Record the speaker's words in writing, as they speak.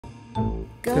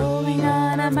Going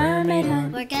on a mermaid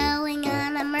hunt. We're going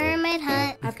on a mermaid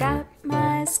hunt. I've got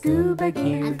my scuba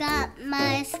gear. I've got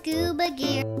my scuba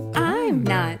gear. I'm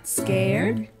not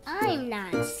scared. I'm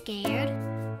not scared.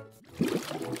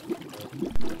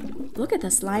 Look at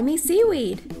the slimy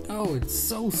seaweed. Oh, it's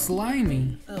so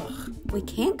slimy. Ugh. We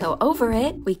can't go over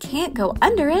it. We can't go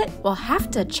under it. We'll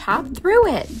have to chop through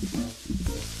it.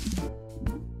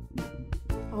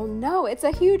 Oh no, it's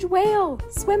a huge whale.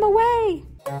 Swim away.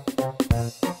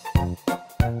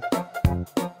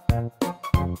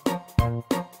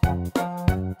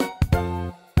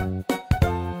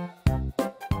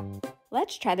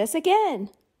 Let's try this again.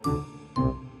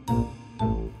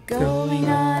 Going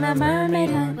on a mermaid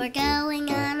hunt. We're going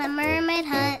on a mermaid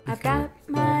hunt. I've got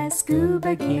my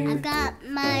scuba gear. I've got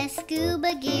my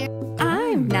scuba gear.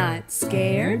 I'm not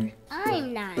scared.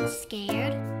 I'm not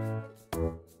scared.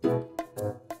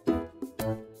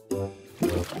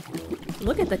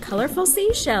 Look at the colorful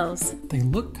seashells. They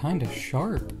look kind of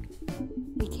sharp.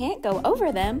 We can't go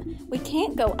over them. We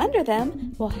can't go under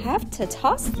them. We'll have to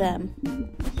toss them.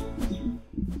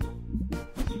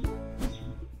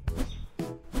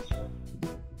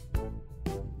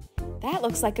 That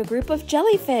looks like a group of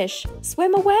jellyfish.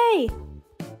 Swim away.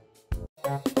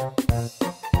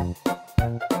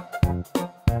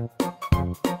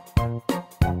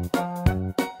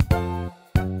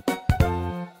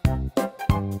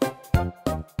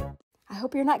 I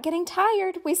hope you're not getting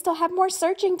tired. We still have more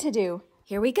searching to do.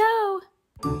 Here we go.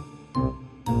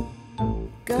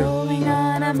 Going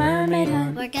on a mermaid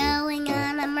hunt. We're going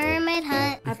on a mermaid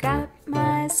hunt. I've got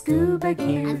my scuba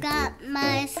gear. I've got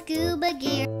my scuba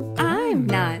gear. I'm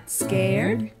not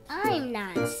scared. I'm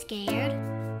not scared.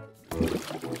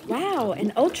 Wow,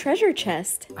 an old treasure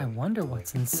chest. I wonder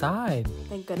what's inside.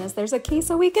 Thank goodness there's a key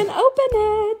so we can open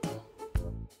it.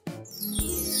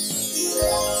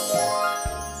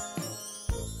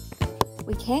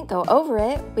 We can't go over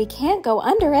it. We can't go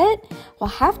under it. We'll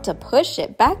have to push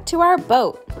it back to our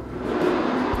boat.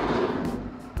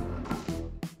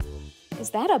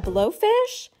 Is that a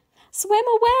blowfish? Swim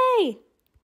away!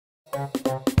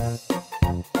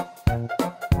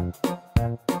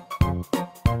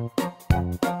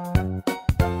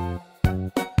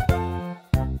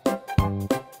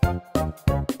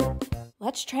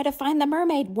 Let's try to find the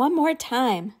mermaid one more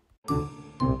time.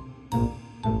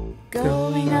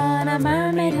 Going on a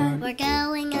mermaid hunt. We're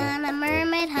going on a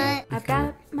mermaid hunt. I've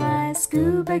got my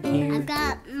scuba gear. I've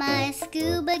got my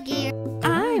scuba gear.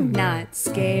 I'm not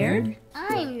scared.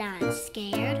 I'm not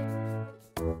scared.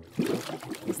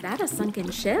 Is that a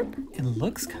sunken ship? It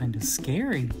looks kind of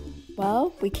scary.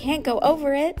 Well, we can't go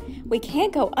over it. We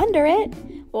can't go under it.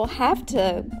 We'll have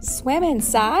to swim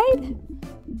inside.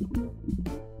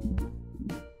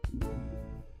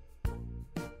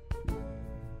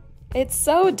 It's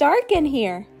so dark in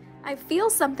here. I feel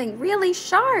something really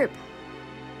sharp.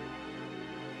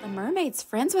 The mermaid's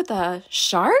friends with a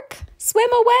shark? Swim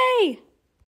away!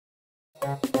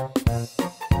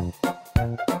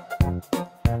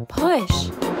 Push.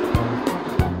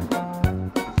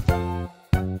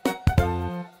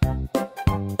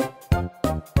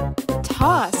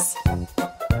 Toss.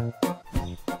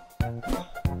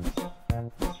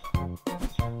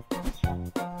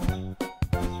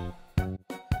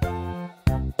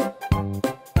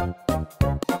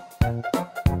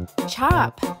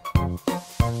 Chop.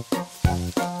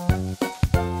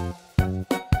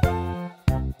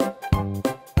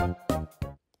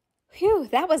 Phew,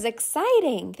 that was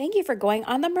exciting. Thank you for going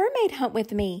on the mermaid hunt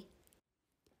with me.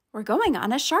 We're going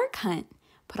on a shark hunt.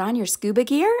 Put on your scuba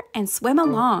gear and swim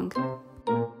along.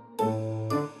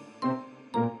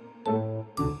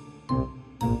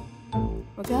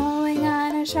 We're going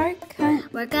on a shark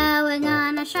hunt. We're going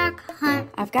on a shark hunt.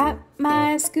 I've got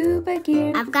my scuba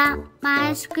gear. I've got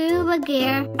my scuba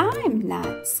gear. I'm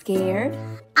not scared.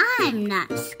 I'm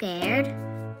not scared.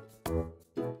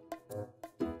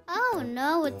 Oh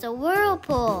no, it's a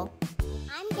whirlpool.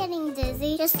 I'm getting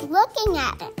dizzy just looking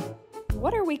at it.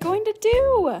 What are we going to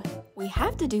do? We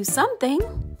have to do something.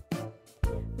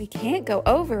 We can't go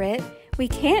over it. We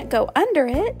can't go under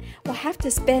it. We'll have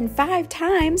to spin 5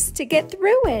 times to get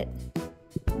through it.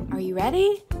 Are you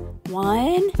ready?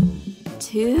 1,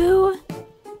 2,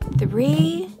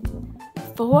 3,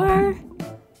 4,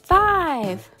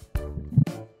 5.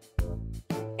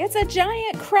 It's a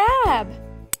giant crab.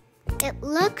 It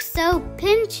looks so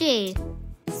pinchy.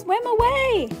 Swim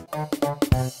away.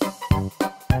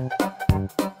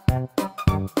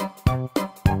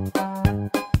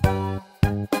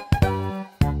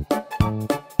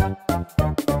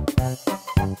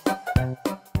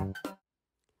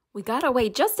 We got away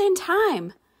just in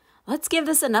time. Let's give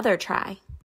this another try.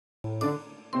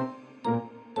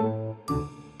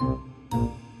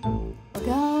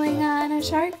 a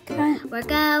shark hunt. We're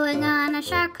going on a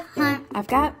shark hunt. I've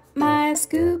got my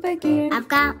scuba gear. I've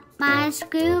got my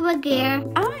scuba gear.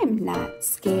 I'm not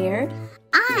scared.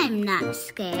 I'm not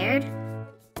scared.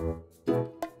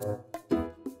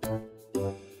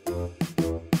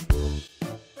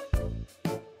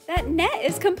 That net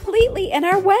is completely in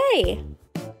our way.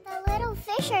 The little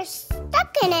fish are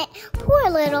stuck in it.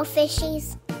 Poor little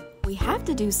fishies. We have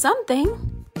to do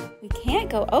something. We can't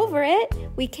go over it.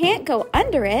 We can't go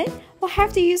under it. We'll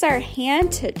have to use our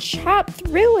hand to chop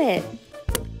through it.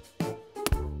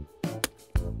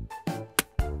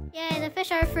 Yay, the fish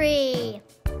are free.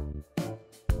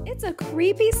 It's a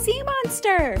creepy sea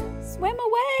monster. Swim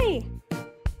away.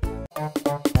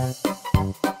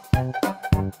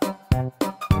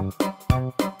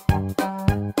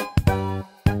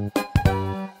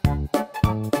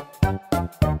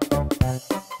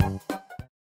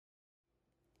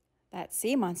 That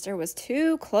sea monster was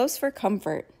too close for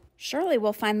comfort. Surely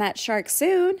we'll find that shark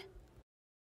soon.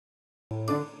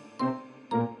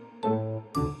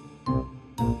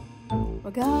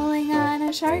 We're going on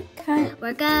a shark hunt.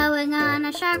 We're going on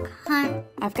a shark hunt.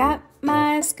 I've got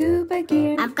my scuba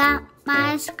gear. I've got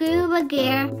my scuba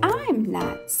gear. I'm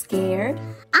not scared.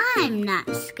 I'm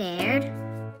not scared.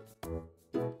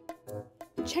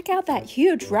 Check out that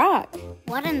huge rock.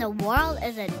 What in the world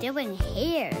is it doing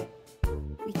here?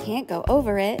 We can't go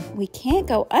over it. We can't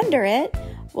go under it.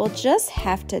 We'll just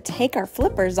have to take our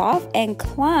flippers off and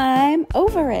climb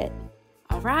over it.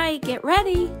 All right, get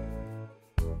ready.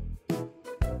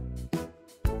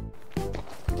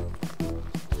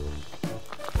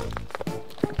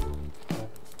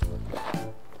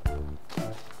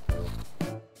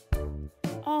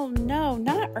 Oh no,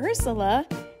 not Ursula.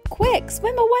 Quick,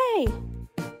 swim away.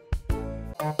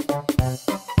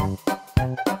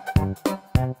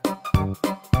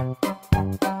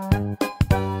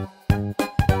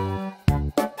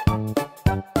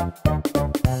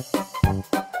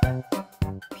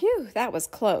 Phew, that was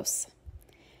close.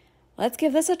 Let's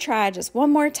give this a try just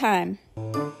one more time.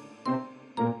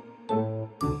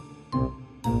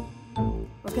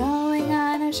 We're going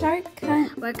on a shark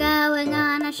hunt. We're going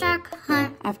on a shark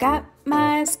hunt. I've got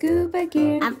my scuba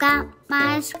gear. I've got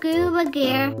my scuba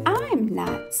gear. I'm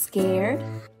not scared.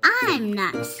 I'm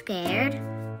not scared.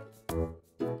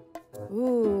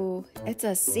 Ooh, it's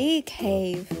a sea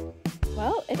cave.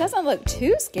 Well, it doesn't look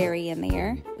too scary in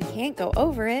there. We can't go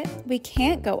over it. We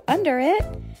can't go under it.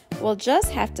 We'll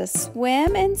just have to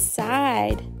swim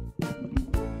inside.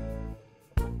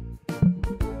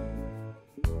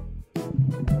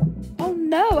 Oh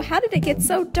no, how did it get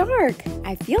so dark?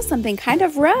 I feel something kind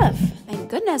of rough. Thank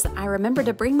goodness I remembered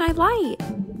to bring my light.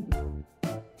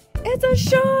 It's a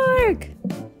shark!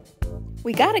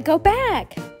 We gotta go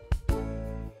back.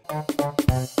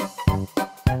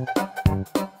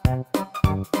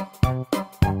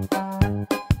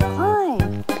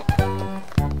 Climb.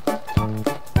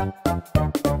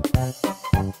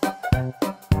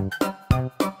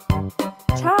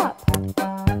 Chop.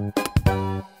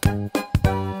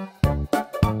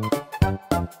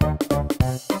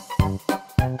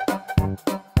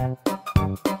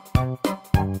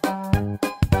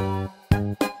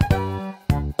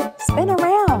 Spin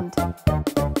around.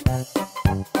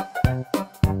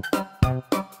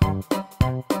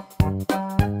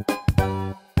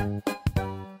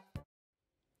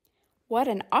 What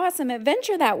an awesome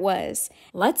adventure that was.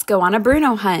 Let's go on a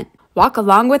Bruno hunt. Walk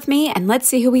along with me and let's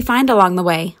see who we find along the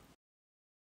way.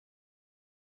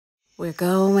 We're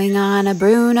going on a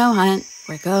Bruno hunt.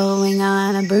 We're going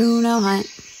on a Bruno hunt.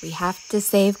 We have to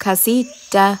save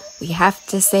Casita. We have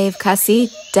to save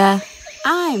Casita.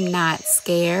 I'm not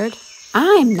scared.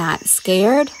 I'm not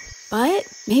scared. But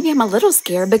maybe I'm a little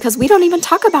scared because we don't even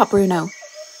talk about Bruno.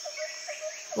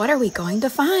 What are we going to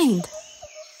find?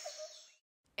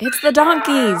 It's the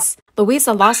donkeys.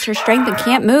 Louisa lost her strength and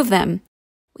can't move them.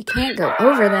 We can't go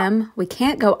over them. We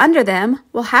can't go under them.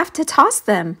 We'll have to toss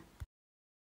them.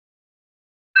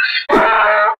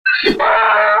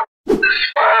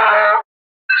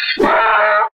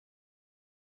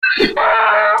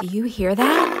 Do you hear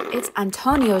that? It's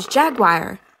Antonio's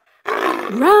jaguar.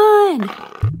 Run!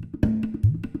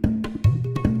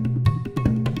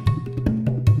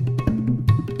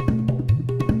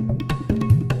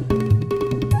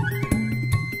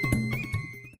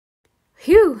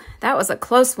 Phew, that was a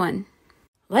close one.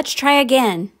 Let's try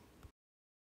again.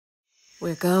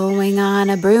 We're going on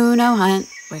a Bruno hunt.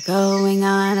 We're going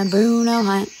on a Bruno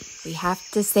hunt. We have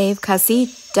to save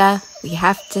Casita. We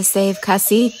have to save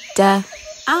Casita.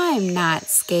 I'm not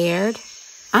scared.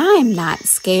 I'm not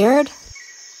scared.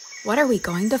 What are we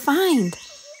going to find?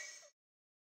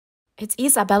 It's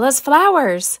Isabella's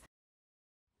flowers.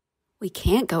 We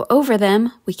can't go over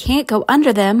them. We can't go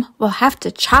under them. We'll have to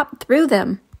chop through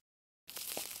them.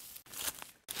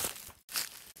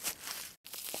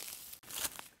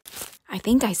 I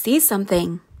think I see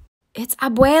something. It's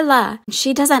Abuela.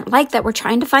 She doesn't like that we're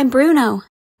trying to find Bruno.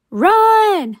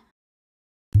 Run!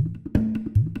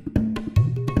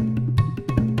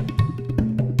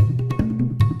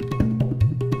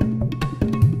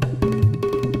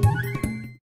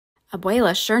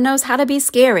 Abuela sure knows how to be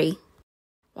scary.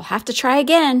 We'll have to try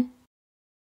again.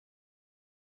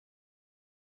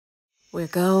 We're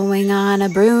going on a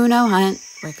Bruno hunt.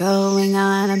 We're going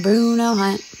on a Bruno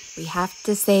hunt. We have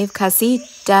to save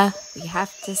Casita. We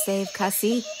have to save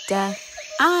Casita.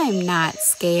 I'm not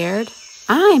scared.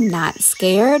 I'm not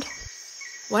scared.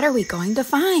 What are we going to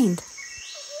find?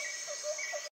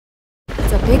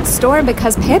 It's a big storm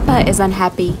because Pippa is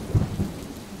unhappy.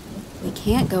 We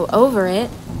can't go over it.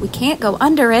 We can't go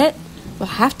under it. We'll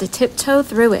have to tiptoe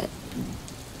through it.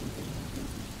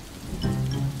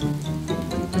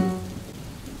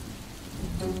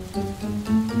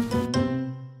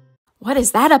 What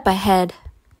is that up ahead?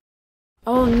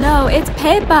 Oh no, it's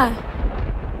Pippa!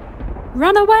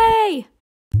 Run away!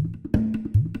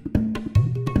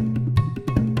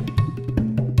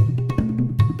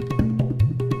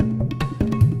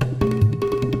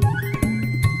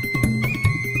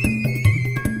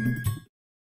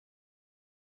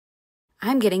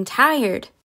 I'm getting tired.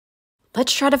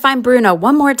 Let's try to find Bruno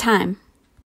one more time.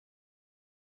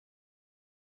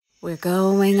 We're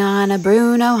going on a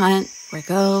Bruno hunt. We're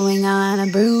going on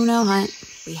a Bruno hunt.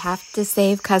 We have to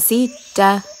save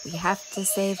Casita. We have to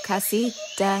save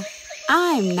Casita.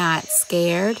 I'm not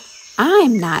scared.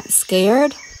 I'm not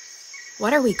scared.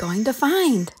 What are we going to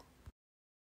find?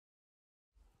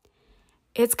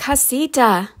 It's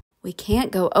Casita. We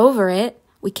can't go over it.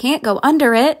 We can't go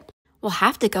under it. We'll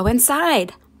have to go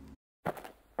inside.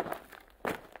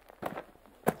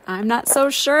 I'm not so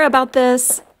sure about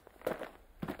this.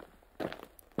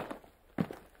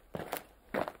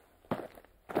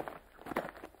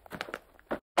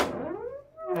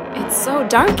 It's so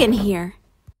dark in here.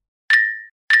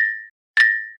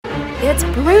 It's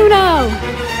Bruno!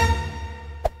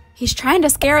 He's trying to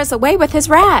scare us away with his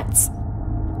rats.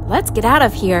 Let's get out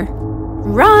of here.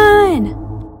 Run!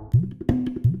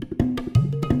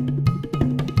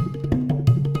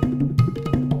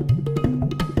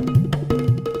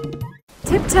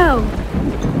 Tiptoe.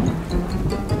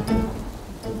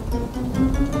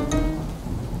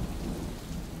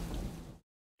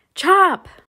 Chop.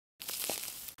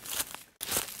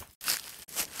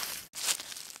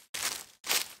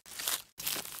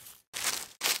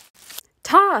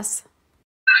 Toss.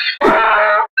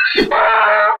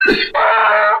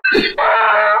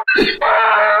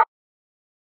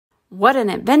 What an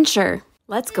adventure.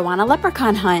 Let's go on a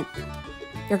leprechaun hunt.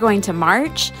 You're going to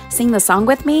march, sing the song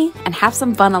with me, and have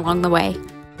some fun along the way.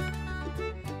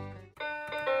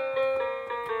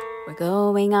 We're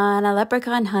going on a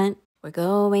leprechaun hunt. We're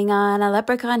going on a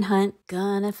leprechaun hunt.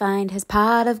 Gonna find his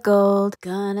pot of gold.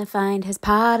 Gonna find his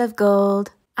pot of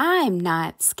gold. I'm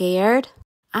not scared.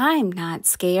 I'm not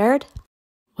scared.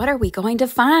 What are we going to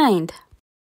find?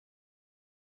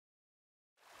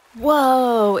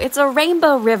 Whoa, it's a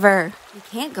rainbow river. We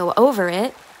can't go over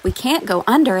it. We can't go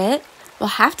under it. We'll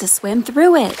have to swim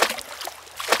through it.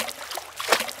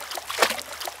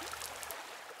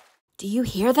 Do you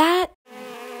hear that?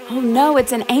 Oh no,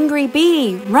 it's an angry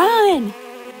bee. Run!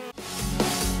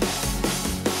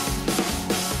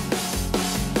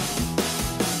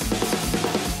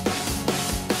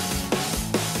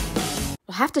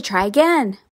 We'll have to try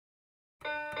again.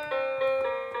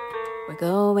 We're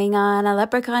going on a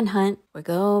leprechaun hunt. We're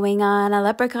going on a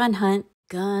leprechaun hunt.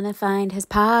 Gonna find his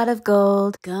pot of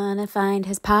gold. Gonna find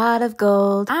his pot of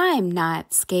gold. I'm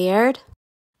not scared.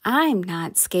 I'm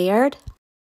not scared.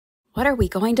 What are we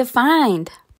going to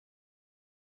find?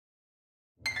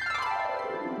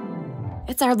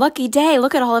 It's our lucky day.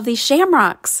 Look at all of these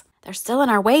shamrocks. They're still in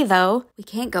our way, though. We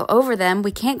can't go over them.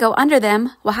 We can't go under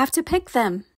them. We'll have to pick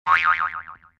them.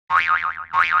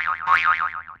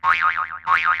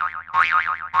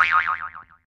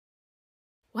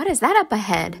 What is that up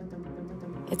ahead?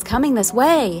 It's coming this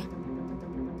way.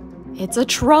 It's a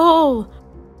troll.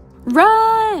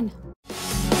 Run!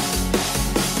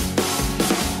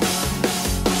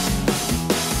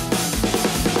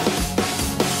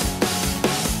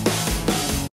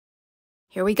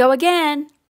 Here we go again.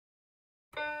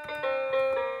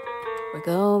 We're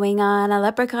going on a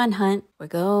leprechaun hunt. We're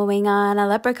going on a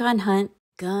leprechaun hunt.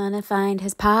 Gonna find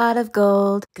his pot of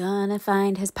gold. Gonna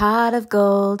find his pot of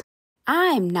gold.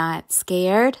 I'm not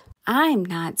scared. I'm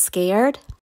not scared.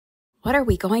 What are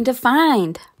we going to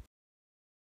find?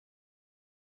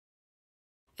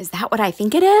 Is that what I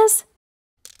think it is?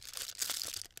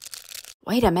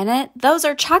 Wait a minute, those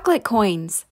are chocolate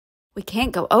coins. We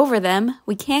can't go over them.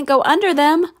 We can't go under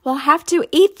them. We'll have to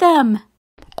eat them.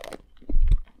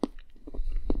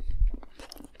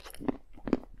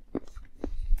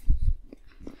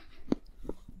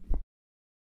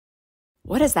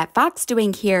 What is that fox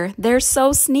doing here? They're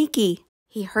so sneaky.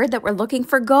 He heard that we're looking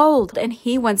for gold, and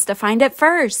he wants to find it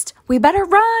first. We better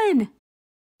run!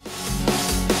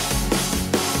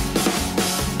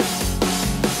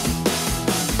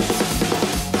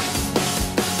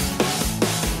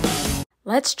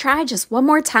 Let's try just one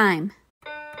more time.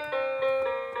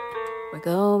 We're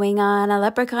going on a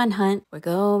leprechaun hunt. We're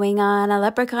going on a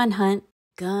leprechaun hunt.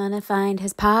 Gonna find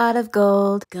his pot of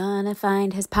gold. Gonna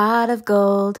find his pot of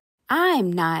gold.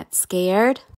 I'm not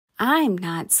scared. I'm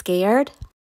not scared.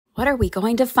 What are we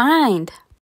going to find?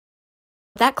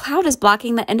 That cloud is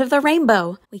blocking the end of the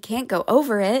rainbow. We can't go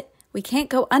over it. We can't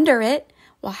go under it.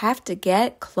 We'll have to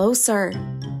get closer.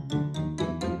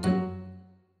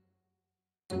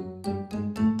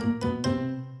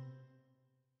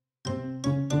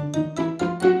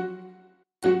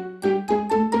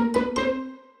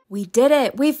 We did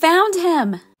it! We found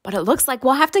him! But it looks like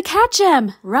we'll have to catch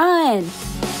him! Run!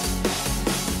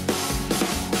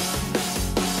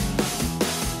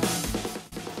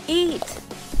 Eat!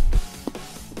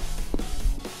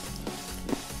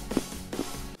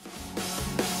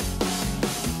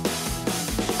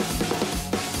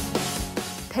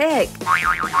 Pick!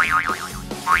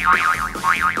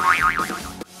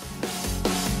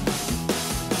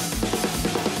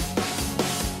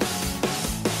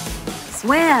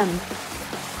 Swim!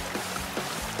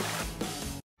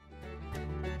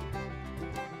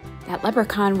 That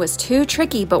leprechaun was too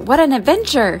tricky, but what an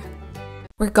adventure!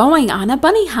 We're going on a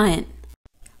bunny hunt.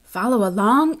 Follow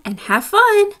along and have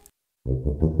fun!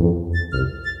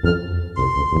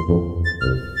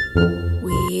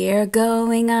 We're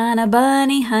going on a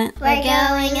bunny hunt. We're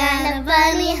going on a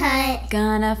bunny hunt.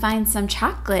 Gonna find some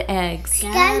chocolate eggs.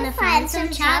 Gonna find some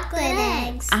chocolate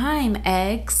eggs. I'm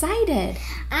excited.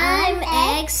 I'm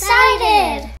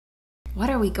excited. What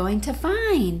are we going to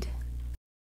find?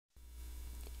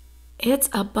 It's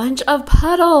a bunch of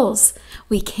puddles.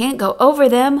 We can't go over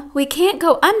them. We can't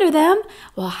go under them.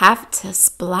 We'll have to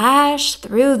splash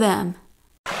through them.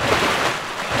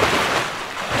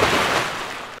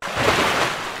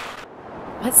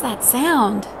 What's that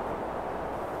sound?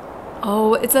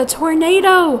 Oh, it's a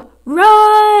tornado!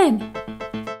 Run!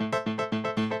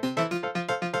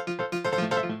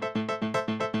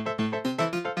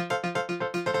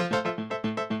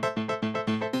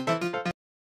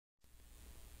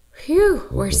 Phew,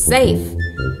 we're safe.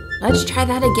 Let's try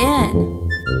that again.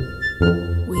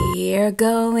 We're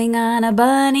going on a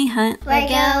bunny hunt. We're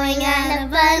going on a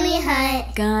bunny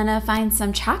hunt. Gonna find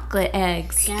some chocolate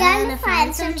eggs. Gonna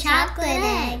find some chocolate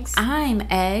eggs. I'm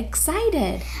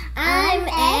excited. I'm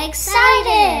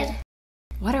excited.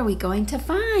 What are we going to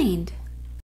find?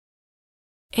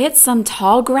 It's some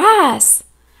tall grass.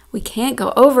 We can't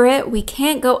go over it. We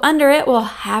can't go under it. We'll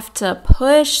have to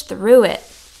push through it.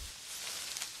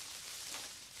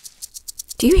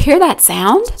 Do you hear that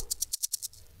sound?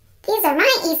 These are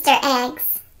my Easter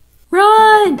eggs.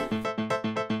 Run!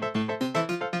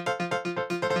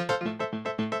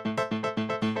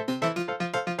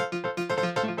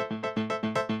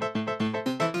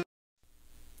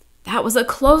 That was a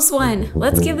close one.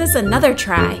 Let's give this another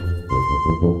try.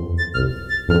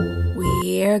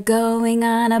 We're going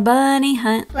on a bunny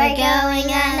hunt. We're going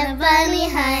on a bunny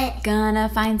hunt. Gonna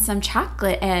find some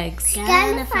chocolate eggs.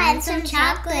 Gonna find some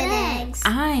chocolate eggs.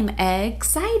 I'm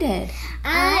excited.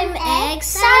 I'm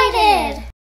excited.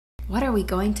 What are we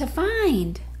going to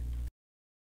find?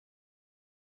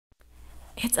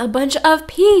 It's a bunch of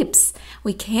peeps.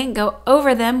 We can't go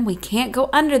over them. We can't go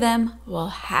under them. We'll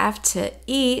have to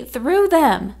eat through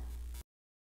them.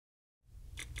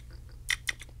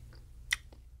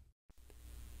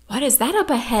 What is that up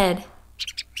ahead?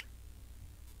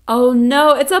 Oh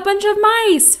no, it's a bunch of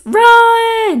mice!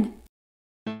 Run!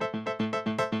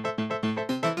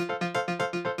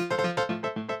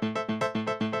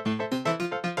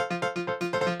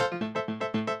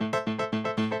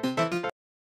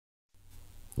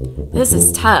 This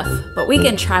is tough, but we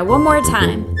can try one more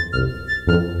time.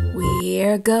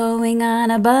 We're going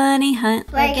on a bunny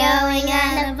hunt. We're going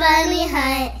on a bunny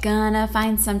hunt. Gonna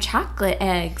find some chocolate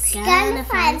eggs. Gonna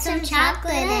find some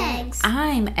chocolate eggs.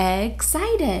 I'm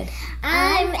excited.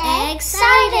 I'm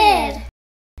excited.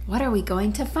 What are we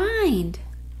going to find?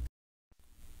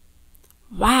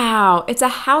 Wow, it's a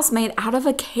house made out of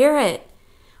a carrot.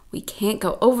 We can't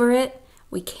go over it.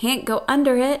 We can't go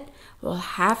under it. We'll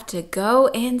have to go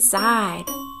inside.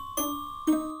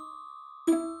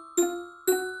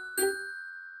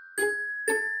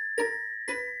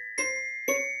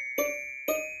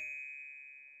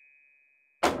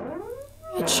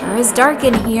 It sure is dark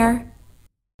in here.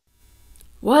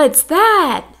 What's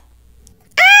that?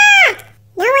 Ah!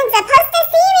 No one's supposed to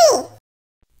see me!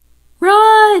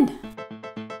 Run!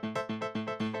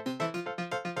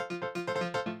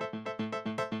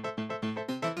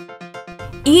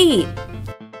 Eat!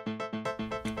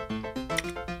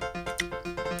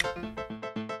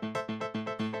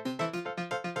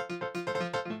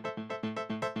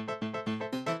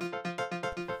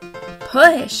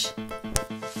 Push!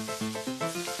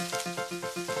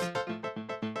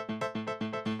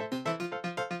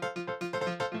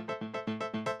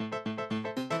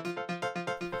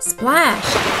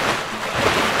 Splash!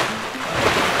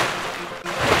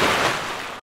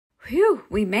 Whew,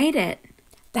 we made it.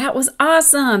 That was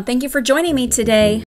awesome. Thank you for joining me today.